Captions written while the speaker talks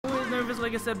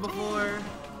like I said before,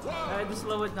 I had to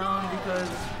slow it down because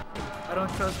I don't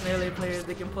trust melee players.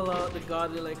 They can pull out the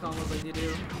godly like combos like they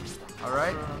do.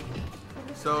 Alright.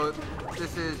 So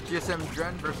this is GSM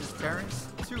Dren versus Terence.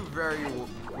 Two very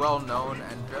well-known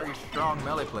and very strong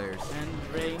melee players. And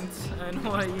ranked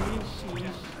NYE,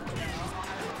 sheesh.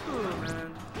 Ooh,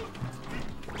 man.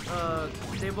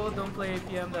 They both don't play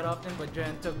PM that often, but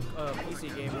Dren took PC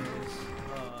gamers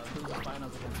to the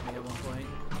finals against me at one point.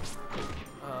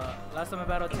 Last time I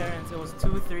battled Terence, it was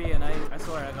 2-3, and I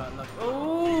swear I got lucky.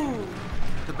 Oh!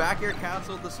 The back air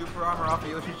canceled the super armor off of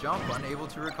Yoshi's jump, unable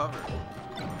to recover.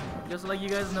 Just like you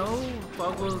guys know,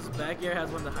 Falco's back air has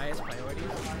one of the highest priorities.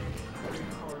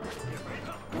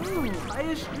 Ooh,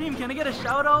 highest stream. Can I get a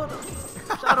shout out?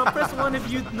 Shout out, press 1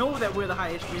 if you know that we're the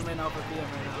highest stream right now for PM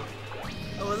right now.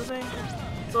 Oh, what was I saying?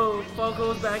 So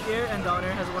Falco's back air and down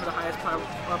air has one of the highest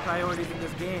priorities in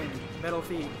this game. Metal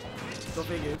feet. Go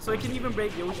figure. So it can even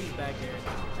break Yoshi's back air.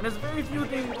 And there's very few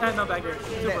things. Not back air.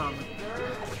 Super armor.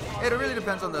 It really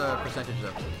depends on the percentage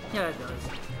though. Yeah, it does.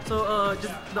 So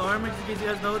just the armor, just in case you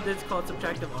guys know, it's called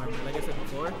subtractive armor, like I said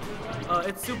before.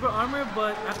 It's super armor,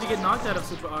 but after you get knocked out of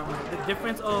super armor, the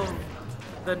difference of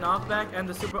the knockback and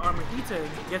the super armor eating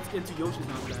gets into Yoshi's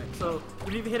knockback. So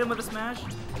if you hit him with a smash,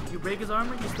 you break his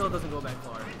armor, he still doesn't go back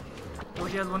far.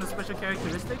 Yoshi has one of the special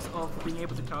characteristics of being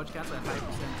able to crouch cancel at high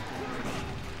percentage.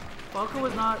 Falco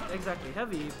is not exactly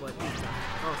heavy, but he's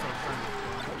sorry.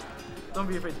 Don't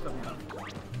be afraid to cut me off.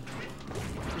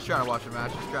 He's trying to watch a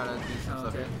match, he's trying to do some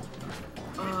stuff here.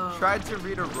 Tried to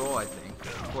read a roll, I think,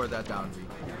 for that down B.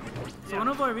 So one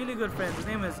of our really good friends, his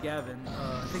name is Gavin,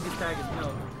 I think his tag is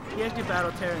Milk. He actually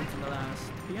battled Terence in the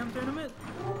last PM tournament.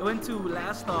 It went to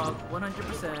last stock,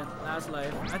 100%, last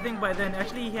life. I think by then,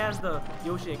 actually he has the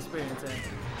Yoshi experience, and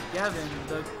Gavin,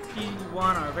 he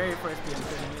won our very first PM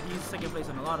tournament. He's second place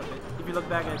in a lot of it. If you look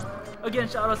back at, again,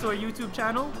 shout out to our YouTube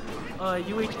channel,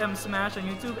 UHM Smash on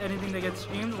YouTube. Anything that gets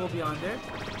streamed will be on there.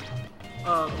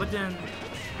 But then,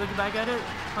 looking back at it,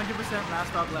 100% last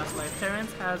stock, last life.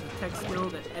 Terence has the tech skill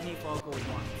that any Falco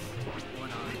wants.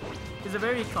 He's a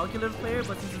very calculative player,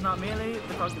 but since he's not melee,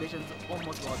 the calculations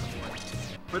almost wasn't for.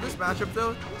 For this matchup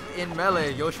though, in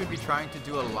melee, Yoshi should be trying to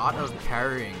do a lot of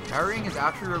parrying. Parrying is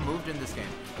actually removed in this game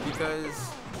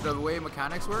because the way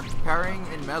mechanics work, parrying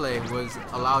in melee was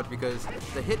allowed because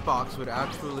the hitbox would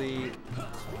actually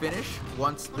finish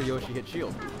once the Yoshi hit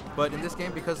shield. But in this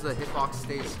game, because the hitbox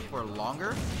stays for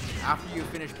longer, after you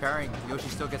finish parrying, Yoshi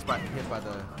still gets hit by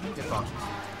the hitboxes.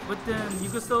 But then you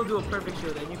could still do a perfect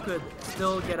shield and you could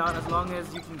still get out as long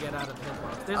as you can get out of the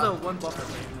hitbox. There's a one buffer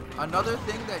thing. Another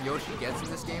thing that Yoshi gets in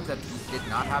this game that he did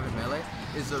not have in melee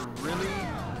is a really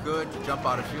good jump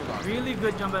out of shield on. Really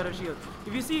good jump out of shield.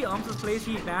 If you see Umsa's plays,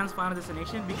 he bans Final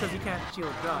Destination because he can't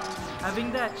shield drop.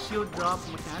 Having that shield drop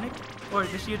mechanic, or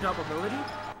the shield drop ability,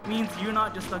 means you're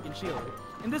not just stuck in shield.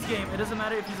 In this game, it doesn't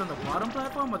matter if he's on the bottom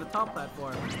platform or the top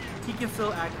platform, he can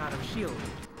still act out of shield.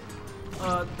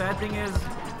 Bad thing is,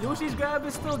 Yoshi's grab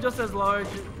is still just as large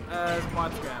as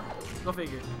Mod's grab. Go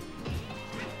figure.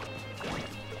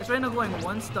 It's right now going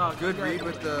one stock. Good read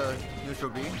with the neutral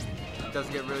B.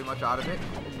 Doesn't get really much out of it.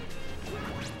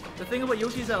 The thing about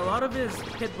Yoshi is that a lot of his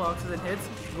hitboxes and hits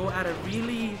go at a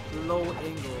really low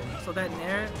angle. So that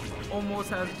Nair almost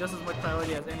has just as much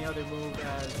priority as any other move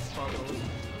as Falco's.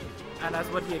 And that's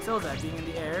what he excels at, being in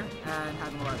the air and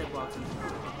having a lot of hitboxes.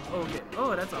 Okay.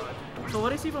 Oh, that's odd. So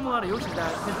what I see from a lot of Yoshi is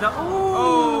that his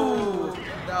oh,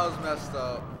 that was messed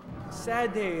up.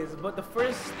 Sad days, but the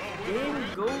first game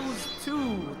goes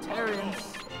to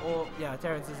Terence. Oh, yeah,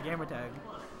 Terence's gamer tag.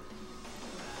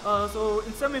 So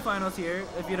in semifinals here,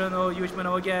 if you don't know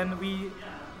UHMNO again, we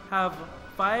have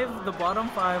the bottom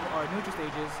 5 are neutral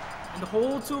stages, and the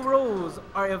whole 2 rows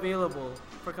are available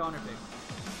for counterpick.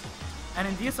 And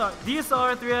in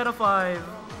DSR 3 out of 5,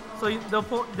 so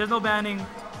there's no banning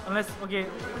unless you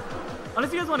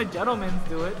guys want to gentlemen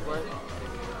do it, but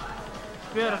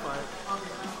 3 out of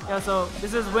 5. Yeah, so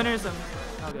this is winner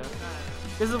semis. Okay.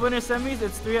 This is winner semis,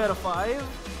 it's 3 out of 5.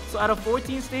 So out of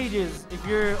 14 stages, if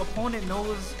your opponent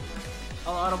knows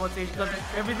a lot about stage, because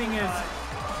everything is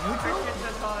neutral.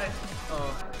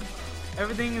 Oh,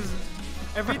 everything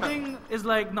is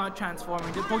like not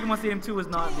transforming. Pokemon Stadium 2 is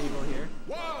not legal here.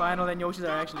 Final and Yoshis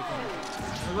are actually fun.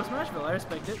 There goes Smashville, I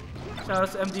respect it. Shout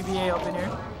out to MDBA up in here.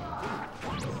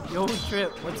 Yo,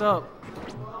 Trip, what's up?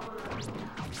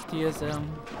 TSM,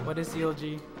 what is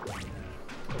CLG?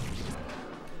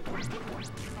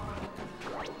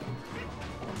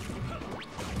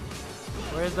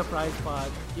 Where's the prize pot?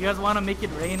 You guys want to make it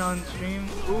rain on stream?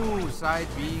 Ooh, side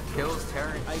B kills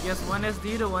Terence. I guess 1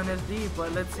 SD to 1 SD,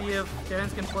 but let's see if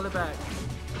Terence can pull it back.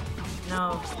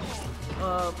 Now,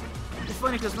 It's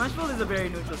funny because Smashville is a very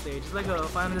neutral stage. It's like a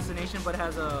Final Destination, but it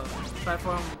has a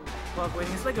platform block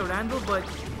waiting. It's like a Randall, but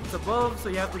it's above, so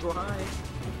you have to go high.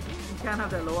 You can't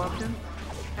have that low option.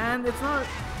 And it's not...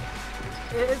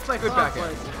 It's by good clock, back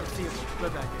but air. let's see.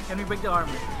 Good back air. Can we break the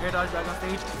armor? Air dodge back on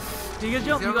stage. Do you get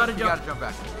jump? You gotta jump. You gotta jump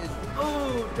back.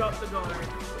 Oh, drop the guard.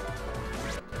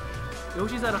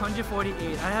 Yoshi's at 148.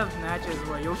 I have matches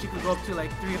where Yoshi could go up to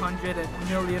like 300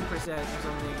 million% or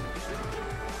something.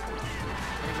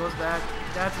 And he goes back.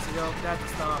 That's a jump. That's a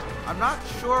stop. I'm not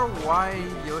sure why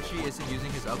Yoshi isn't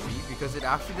using his up B because it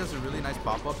actually does a really nice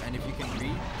pop-up, and if you can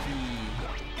read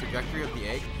the trajectory of the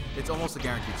egg, it's almost a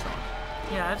guaranteed stock.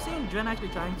 Yeah, I've seen Dren actually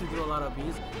trying to do a lot of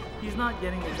Bs. He's not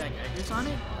getting the exact accuracy on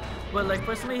it, but like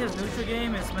personally his neutral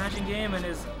game, his smashing game, and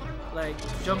his like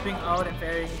jumping out and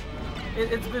parrying,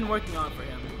 it's been working on for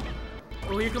him.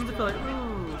 Oh, here comes the color.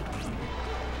 Ooh.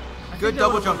 Good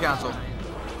double jump cancel.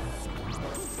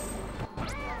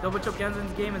 Double jump cancel in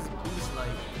this game is beast-like.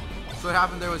 So what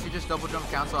happened there was he just double jump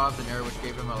cancel out of the air, which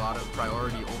gave him a lot of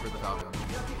priority over the Falco.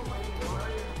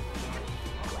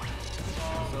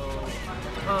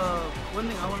 One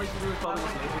thing I would like to do is probably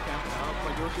just laser camp out,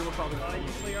 but Yoshi will probably not.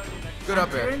 Good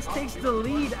up air. Terence takes the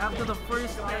lead after the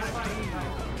first game.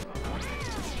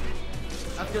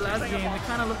 After last game, it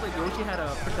kind of looked like Yoshi had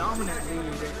a predominant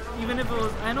lead. Even if it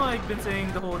was, I know I've been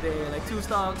saying the whole day, like 2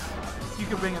 stocks, you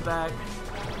could bring it back.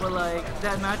 But like,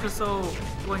 that match was so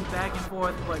going back and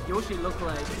forth, but Yoshi looked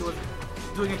like he was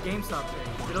doing a GameStop trade.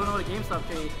 If you don't know what a GameStop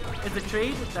trade is, a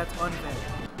trade that's unfair.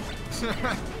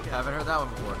 Haven't heard that one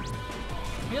before.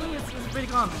 Really, it's pretty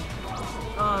common.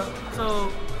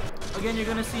 So again, you're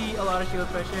gonna see a lot of shield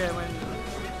pressure, and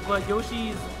but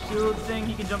Yoshi's shield thing,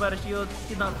 he can jump out of shield.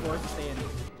 He's not forced to stay in it.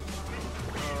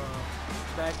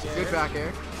 Back air. Good back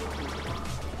air.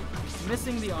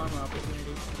 Missing the armor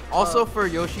opportunity. Also for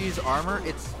Yoshi's armor,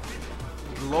 it's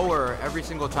lower every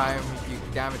single time you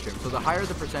damage him. So the higher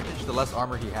the percentage, the less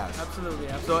armor he has. Absolutely.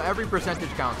 So every percentage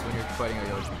counts when you're fighting a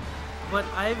Yoshi. But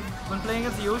when playing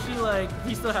against Yoshi, like,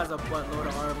 he still has a buttload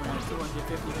of armor at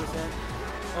 250%.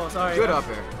 Oh, sorry. Good up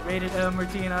air. Rated M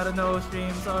routine, I don't know,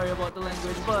 stream. Sorry about the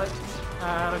language, but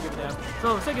I don't give a damn.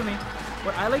 So, secondly,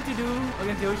 what I like to do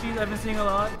against Yoshi, I've been seeing a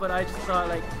lot, but I just thought,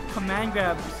 like, command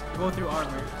grabs go through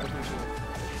armor.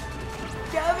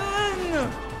 Gavin!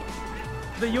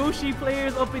 The Yoshi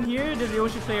player's up in here, there's a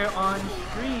Yoshi player on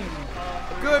stream.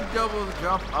 Good double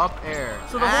jump up air.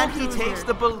 So the and whole he crew takes here.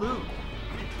 the balloon.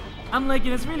 I'm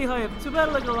liking it's really hype. Too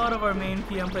bad like a lot of our main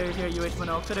PM players here at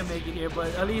UH1L couldn't make it here,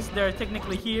 but at least they're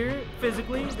technically here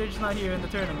physically, they're just not here in the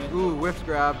tournament. Ooh, whiff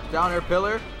grab, down air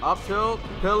pillar, up tilt,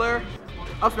 pillar,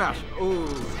 up smash. Ooh,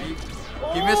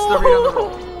 he missed the read on the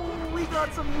roll. We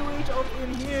got some UH up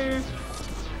in here.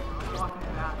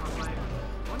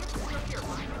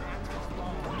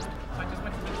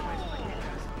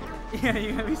 Yeah,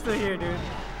 you gotta be still here, dude.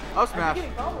 Up smash. I'm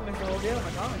getting compliments the whole day on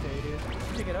my commentary, dude.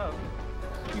 Check it out.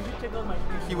 You should check out my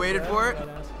He waited for it.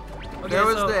 Okay, There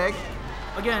was so, the egg.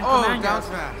 Again, Oh, command down grab.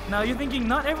 smash. Now you're thinking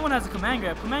not everyone has a command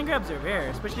grab. Command grabs are rare,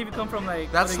 especially if you come from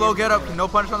like. That's other slow games get up. like No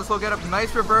punish on the slow get up.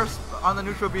 Nice reverse on the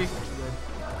neutral B.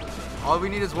 All we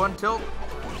need is one tilt.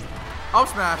 Up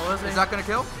smash. Is that gonna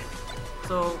kill?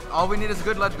 So All we need is a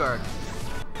good ledge guard.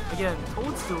 again,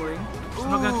 toadstooling.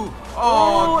 Ooh.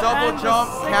 Oh, and double the jump,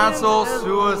 second cancel, as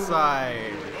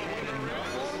suicide.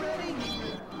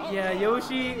 Yeah,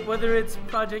 Yoshi, whether it's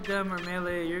Project M or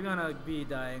Melee, you're gonna be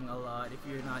dying a lot if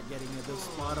you're not getting those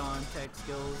spot-on tech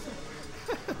skills.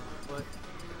 But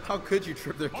How could you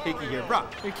trip their cakey here, bro?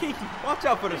 they're cakey. Watch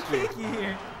out for the They're street. cakey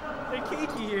here. They're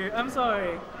cakey here. I'm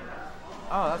sorry.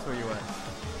 Oh, that's where you went.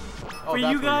 Oh, For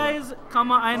that's you where guys,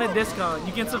 Kama Aina discount.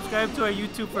 You can subscribe to our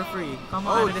YouTube for free. Kama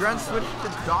Oh, Aina Dren discount. switched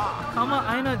to Doc. Kama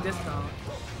Aina discount.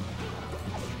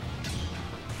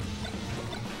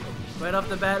 Right off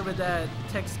the bat with that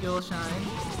tech skill shine.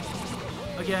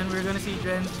 Again, we're gonna see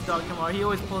Dren's Dog tomorrow. He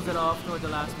always pulls it off toward the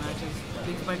last matches.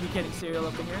 Things might be getting serial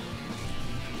up in here.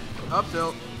 Up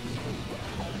tilt.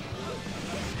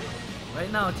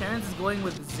 Right now, Terence is going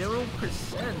with 0%.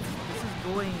 This is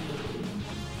going.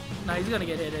 Nah, he's gonna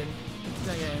get hit in. He's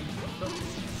gonna get hit in.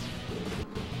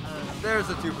 There's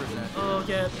a 2%. Oh,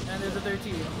 okay, and there's a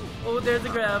 13. Oh, there's a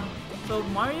grab. So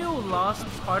Mario lost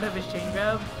part of his chain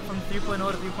grab from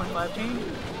 3.0 to 3.5 chain.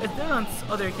 It's there on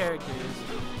other characters.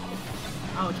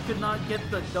 Ouch, could not get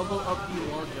the double up B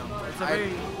wall jump.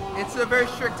 It's a very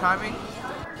strict timing,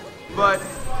 but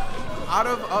out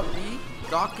of up B,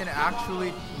 Doc can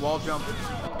actually wall jump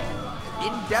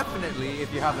indefinitely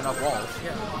if you have enough walls.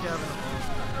 Yeah, if you have enough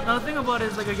walls. Now the thing about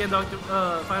it is, like again,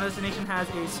 Final Destination has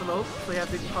a slope, so you have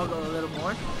to toggle a little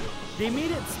more. They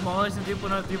made it smaller since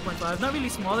 3.0 to 3.5. Not really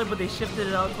smaller, but they shifted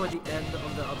it out toward the end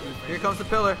of the update. Here comes the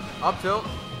pillar. Up tilt.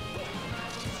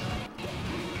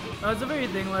 It's a very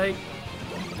thing, like,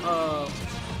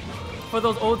 for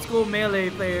those old school Melee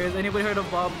players, anybody heard of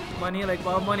Bob Money? Like,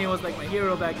 Bob Money was like my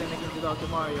hero back then against Dr.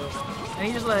 Mario. And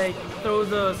he just like throws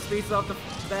the spaces off the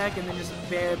back and then just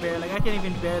bear. Like, I can't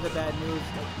even bear the bad news,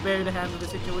 bear to handle the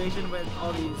situation when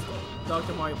all these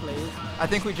Dr. Mario plays. I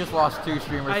think we just lost 2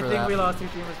 streamers for that. I think we lost 2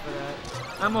 streamers for that.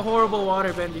 I'm a horrible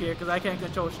waterbender here because I can't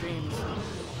control streams.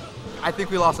 I think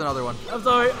we lost another one. I'm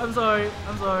sorry.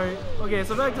 Okay,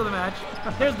 so back to the match.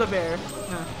 There's the bear.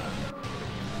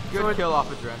 Good so kill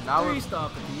off of Dren. Now 3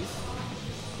 stop apiece.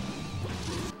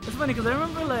 It's funny because I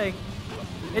remember like,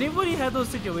 anybody had those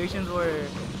situations where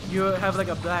you have like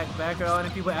a black background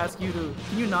and people ask you to,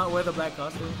 can you not wear the black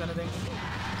costume kind of thing?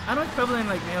 I know it's prevalent in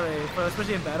like Melee, but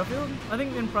especially in Battlefield. I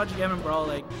think in Project M and Brawl,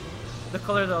 like, the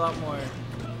colors are a lot more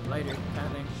lighter kind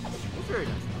of thing. It's very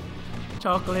nice.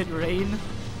 Chocolate rain.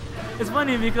 It's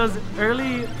funny because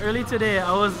early today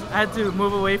I had to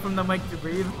move away from the mic to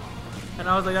breathe, and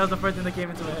I was like, that was the first thing that came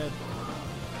into my head.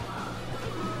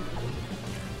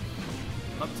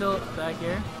 Up tilt, back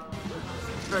air.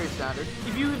 It's very standard.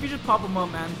 If you just pop them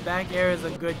up, man, back air is a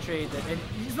good trade. And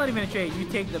it's not even a trade. You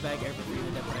take the back air for free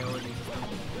with that priority system.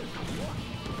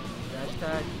 Dash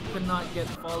tag could not get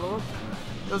followed.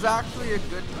 It was actually a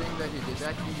good thing that he did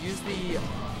that. He used the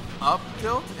up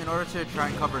tilt in order to try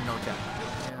and cover no tap.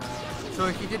 So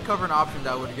if he did cover an option,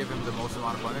 that would give him the most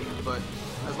amount of punishment. But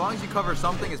as long as you cover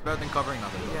something, it's better than covering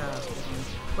nothing. Yeah.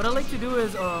 What I like to do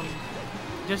is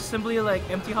just simply like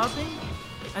empty hopping,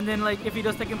 and then like if he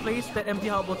does second place, that empty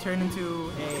hop will turn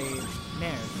into a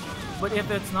nair. But if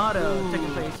it's not a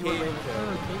second place, you would wait.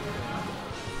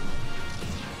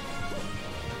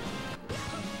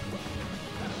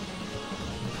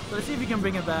 So let's see if we can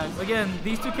bring it back. Again,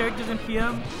 these 2 characters in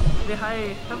PM, they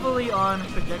high heavily on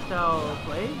projectile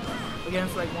play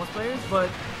against like most players, but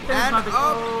and not the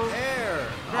up air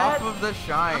off of the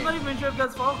shine. I'm not even sure if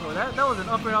that's Falco. That was an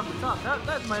up air off the top.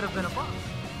 That might have been a box.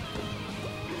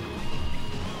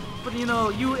 But you know,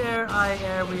 you air, I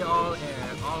air, we all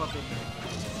air, all of it.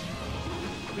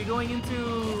 We're going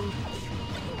into.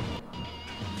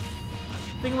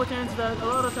 The thing about Terence is that a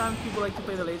lot of times people like to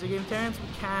play the laser game. Terence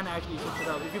can actually switch it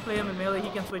up. If you play him in Melee, he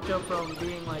can switch up from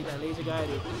being like that laser guy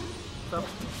to stuff.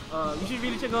 You should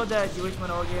really check out that Yoshi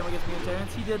game against me and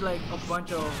Terence. He did like a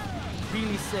bunch of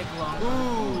really sick long.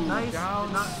 Ooh, nice down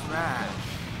smash.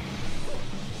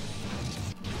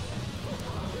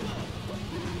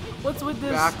 What's with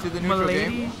this? Back to the neutral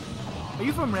game. Are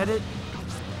you from Reddit?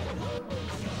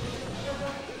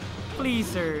 Please,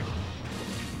 sir.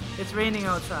 It's raining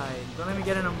outside. Don't let me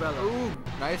get an umbrella. Ooh,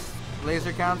 nice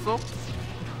laser cancel. Okay,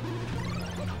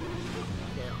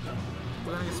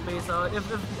 we're gonna just space out. If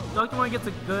Dr. Mario gets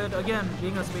a good, again,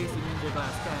 being a spacey means your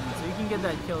glass cannon, so you can get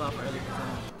that kill off early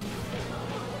percentage.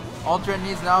 All Dren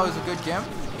needs now is a good gimp,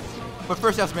 but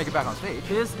first he has to make it back on stage.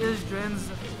 This is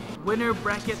Dren's winner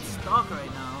bracket stock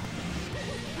right now.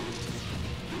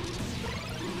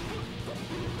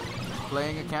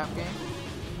 Playing a camp game.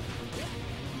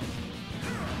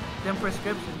 Them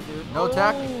prescriptions, dude. No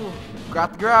tech.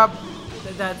 Got the grab.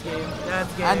 That's game.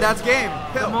 That's game. And that's game.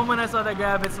 The moment I saw that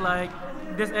grab, it's like,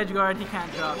 this edge guard, he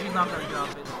can't drop. He's not gonna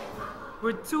drop it.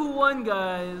 We're 2-1,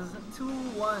 guys.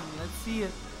 2-1. Let's see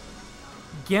it.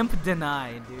 Gimp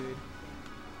denied, dude.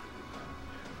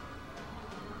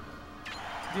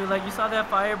 Dude, like, you saw that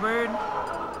Firebird?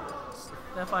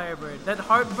 That Firebird. That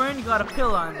Heartburn, you got a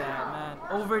pill on that, man.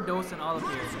 Overdose and all of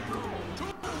here.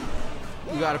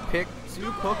 You gotta pick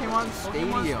 2 Pokemon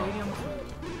Stadium.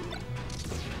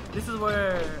 This is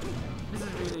where, this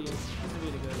is really good.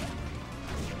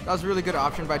 That was a really good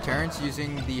option by Terence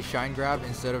using the Shine Grab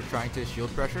instead of trying to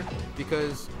shield pressure,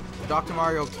 because Dr.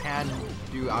 Mario can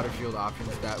do out of shield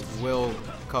options that will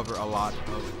cover a lot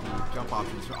of the jump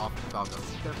options off the Falco.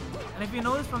 Definitely. And if you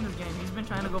notice from this game, he's been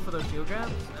trying to go for those shield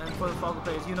grabs, and for the Falco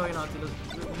players, you know you're not to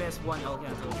miss one L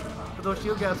cancel. But those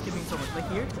shield grabs give me so much. Like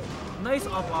here, nice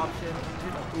up option.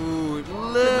 Ooh,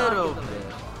 little bit.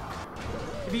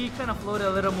 If he kind of floated a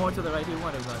little more to the right, he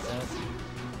would have got that.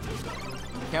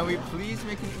 Can we please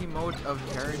make an emote of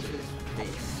Terence's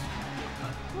face?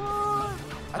 What?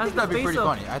 I think that'd be pretty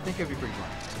funny. I think it'd be pretty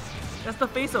funny. That's the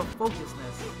face of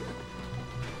focusness.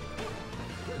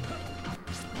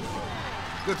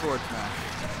 Good forward smash.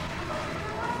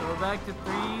 So we're back to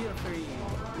 3-3.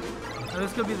 Now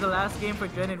this could be the last game for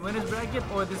Dren in winner's bracket,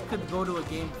 or this could go to a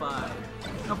game 5.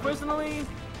 Now personally,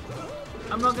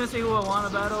 I'm not gonna say who I want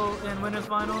to battle in winners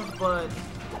finals, but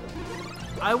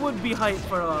I would be hyped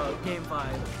for a game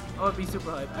 5. Oh, it'd be super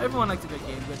hype. Everyone likes a good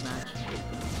game, good match.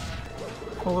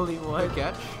 Holy what? Good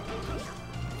catch.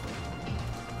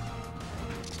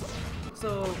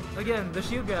 So again, the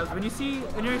shield grabs. When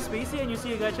you're spacey and you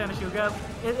see a guy trying to shield grab,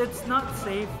 it's not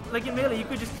safe. Like in melee, you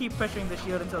could just keep pressuring the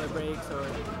shield until it breaks or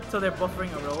until they're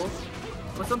buffering a roll.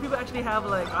 But some people actually have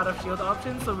like out of shield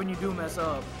options, so when you do mess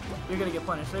up, you're gonna get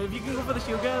punished. So if you can go for the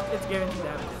shield grab, it's guaranteed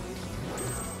damage.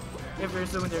 If you're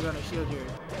assuming they're gonna shield your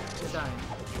shine.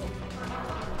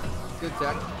 Good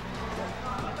tech.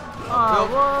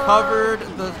 Oh, covered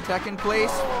the tech in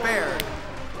place. Fair.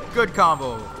 Good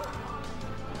combo.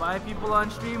 5 people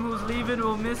on stream who's leaving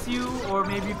will miss you, or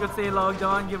maybe you could stay logged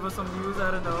on, give us some views,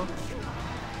 I don't know.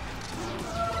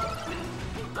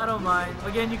 I don't mind.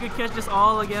 Again, you could catch this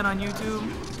all again on YouTube.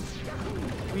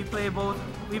 We play both.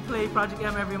 We play Project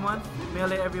M every month,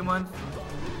 Melee every month,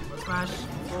 Smash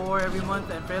 4 every month,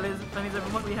 and Friendlies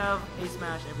every month. We have a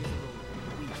Smash every single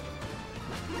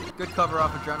week. Good cover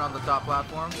off of Dren on the top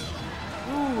platform.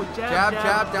 Ooh, jab,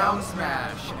 down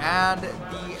smash. And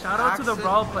the shout out to the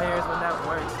Brawl players when that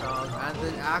works, dog. And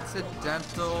the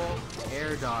accidental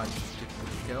air dodge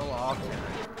to kill off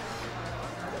Terence.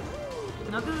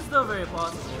 Now this is still very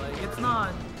possible. Like it's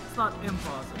not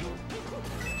impossible.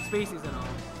 Spaces and all.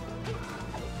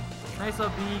 Nice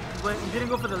up B. He didn't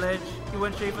go for the ledge. He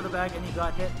went straight for the back and he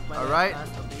got hit by all that right.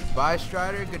 last up B. Bye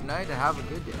Strider. Good night and have a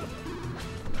good day.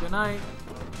 Good night.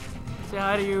 Say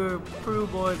hi to your crew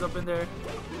boys up in there.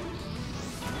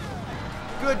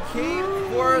 Good game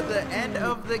for the end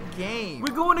of the game.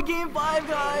 We're going to game 5,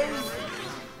 guys.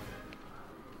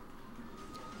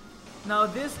 Now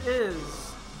this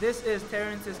is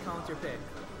Terence's counter pick.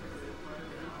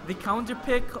 The counter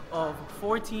pick of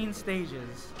 14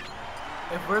 stages.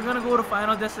 If we're gonna go to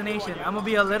Final Destination, I'm gonna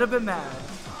be a little bit mad.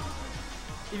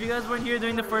 If you guys weren't here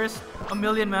during the first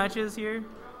 1,000,000 matches here,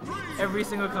 every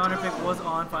single counter pick was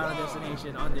on Final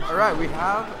Destination on this show. Alright, we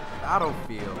have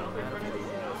Battlefield.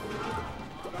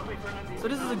 So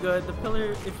this is a good. The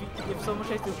pillar, if someone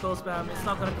tries to close spam, it's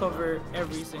not gonna cover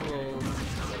every single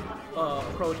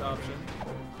approach option.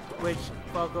 Which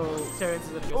Falco, Terence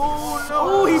is a good. Oh no!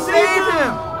 Oh, he saved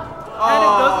him! And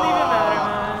it doesn't even matter,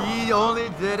 man. He only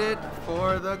did it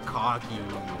for the cocky.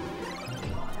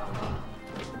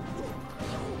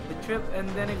 The trip, and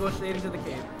then it goes straight into the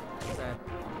cave. Sad.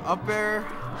 Up air.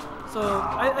 So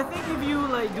I think if you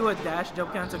like do a dash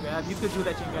jump cancel grab, you could do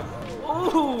that chain grab.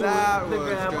 Oh, That the was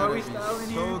grab. Are we gonna be styling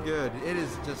so here? good. It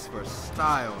is just for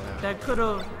style now.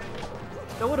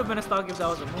 That would have been a stock if that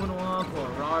was a moonwalk or a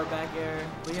raw back air.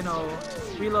 But you know,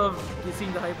 we love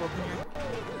seeing the hype up here.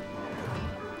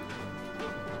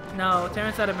 Now,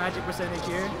 Terence had a magic percentage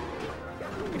here.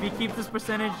 If he keeps this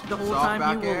percentage the whole Soft time,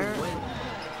 back he will air. win.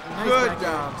 Nice Good back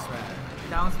down air. smash.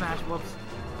 Down smash, whoops.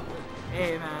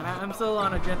 Hey man, I'm still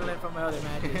on adrenaline from my other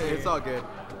matches. It's all good.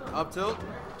 Up tilt.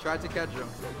 Tried to catch him.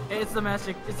 It's the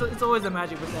magic. It's always the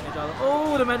magic percentage.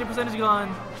 Oh, the magic percentage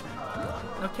gone.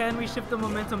 Now can we shift the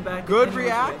momentum back? Good in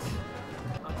react.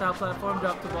 On top platform,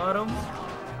 drop to bottom.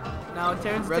 Now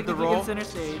Terence is Read the technically in roll. center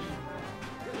stage.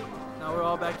 Now we're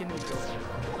all back in neutral.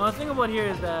 Now the thing about here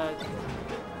is that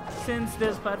since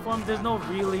there's platform, there's no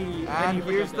really. And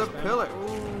here's the spam. pillar.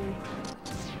 Ooh.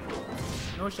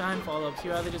 No shine follow-ups. You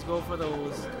rather just go for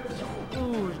those.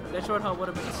 Ooh, that short hop would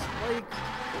have been a spike.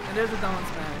 And there's a down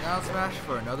smash. Down smash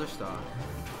for another stock.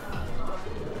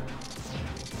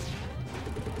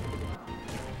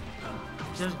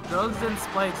 Just drugs and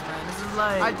spikes, man. This is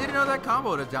like I didn't know that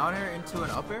combo, the down air into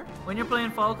an up air. when you're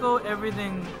playing Falco,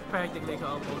 everything practically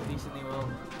combos decently well.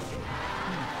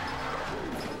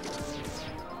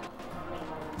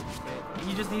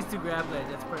 He just needs to grab ledge.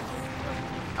 That's perfect.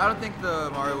 I don't think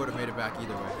the Mario would have made it back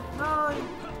either way. No,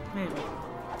 maybe.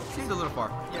 Seems a little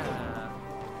far. Yeah.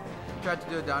 Tried to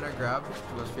do a down air grab,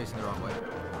 was facing the wrong way.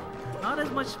 Not as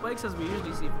much spikes as we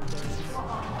usually see from Terence.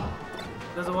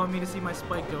 Doesn't want me to see my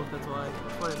spike joke. That's why.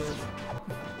 That's what it is.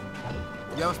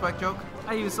 You have a spike joke?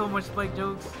 I use so much spike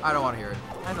jokes. I don't want to hear it.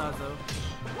 I thought so.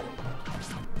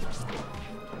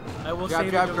 I will Grab, say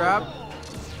grab, grab.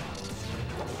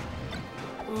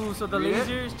 Ooh, so the Read it.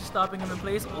 lasers just stopping him in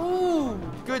place. Ooh,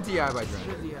 Good DI by Dren.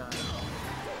 good DI.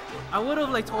 I would have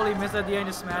like totally missed at the end,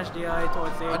 just smashed DI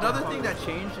towards the edge. Another thing that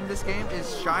changed in this game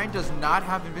is Shine does not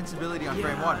have invincibility on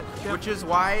frame 1, Yeah. which is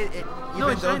why it, even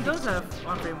No, though Shine does have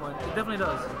on frame 1. It definitely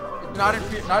does. not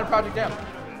in Project M.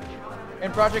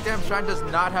 In Project M, Shine does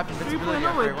not have invincibility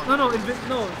on frame 1.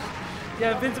 No.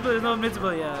 Yeah, invincibility, no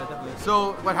invincibility. Yeah, definitely.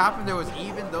 So what happened there was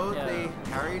even though Yeah. they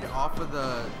carried off of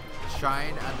the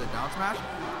Shine and the down smash,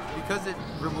 because it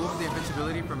removed the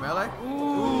invincibility from melee.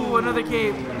 Ooh, another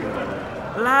cape.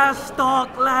 Last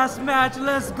stock, last match.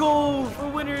 Let's go for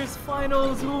winners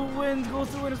finals. Who wins goes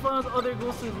to winners finals. Other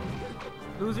goes to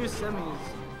losers semis.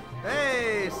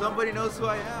 Hey, somebody knows who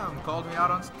I am. Called me out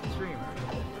on stream.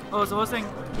 Oh, so I was saying,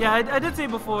 yeah, I did say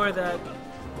before that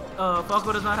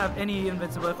Falco does not have any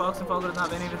invincibility. Fox and Falco does not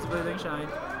have any invincibility in Shine.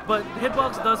 But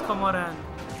Hitbox does come out and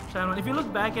shine one. If you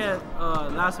look back at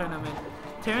last tournament,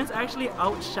 Terence actually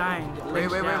outshined. Wait.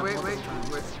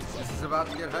 This is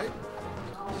about to get hype.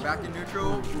 Back in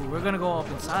neutral. Ooh, we're gonna go up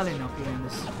in silent up here in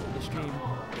this stream.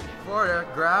 Florida,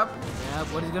 grab. Yeah,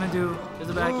 what he's gonna do is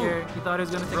the back here. He thought he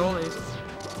was gonna take Roll. place.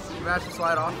 Match the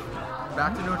slide off.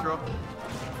 Back to neutral.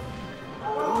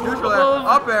 Neutral air.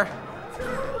 Up air.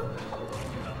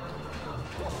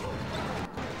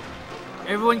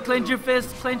 Everyone clench your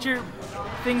fists, clench your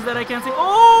things that I can't say.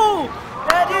 Oh!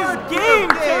 That is game!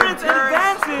 Terence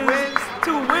advances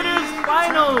to winners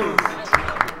finals!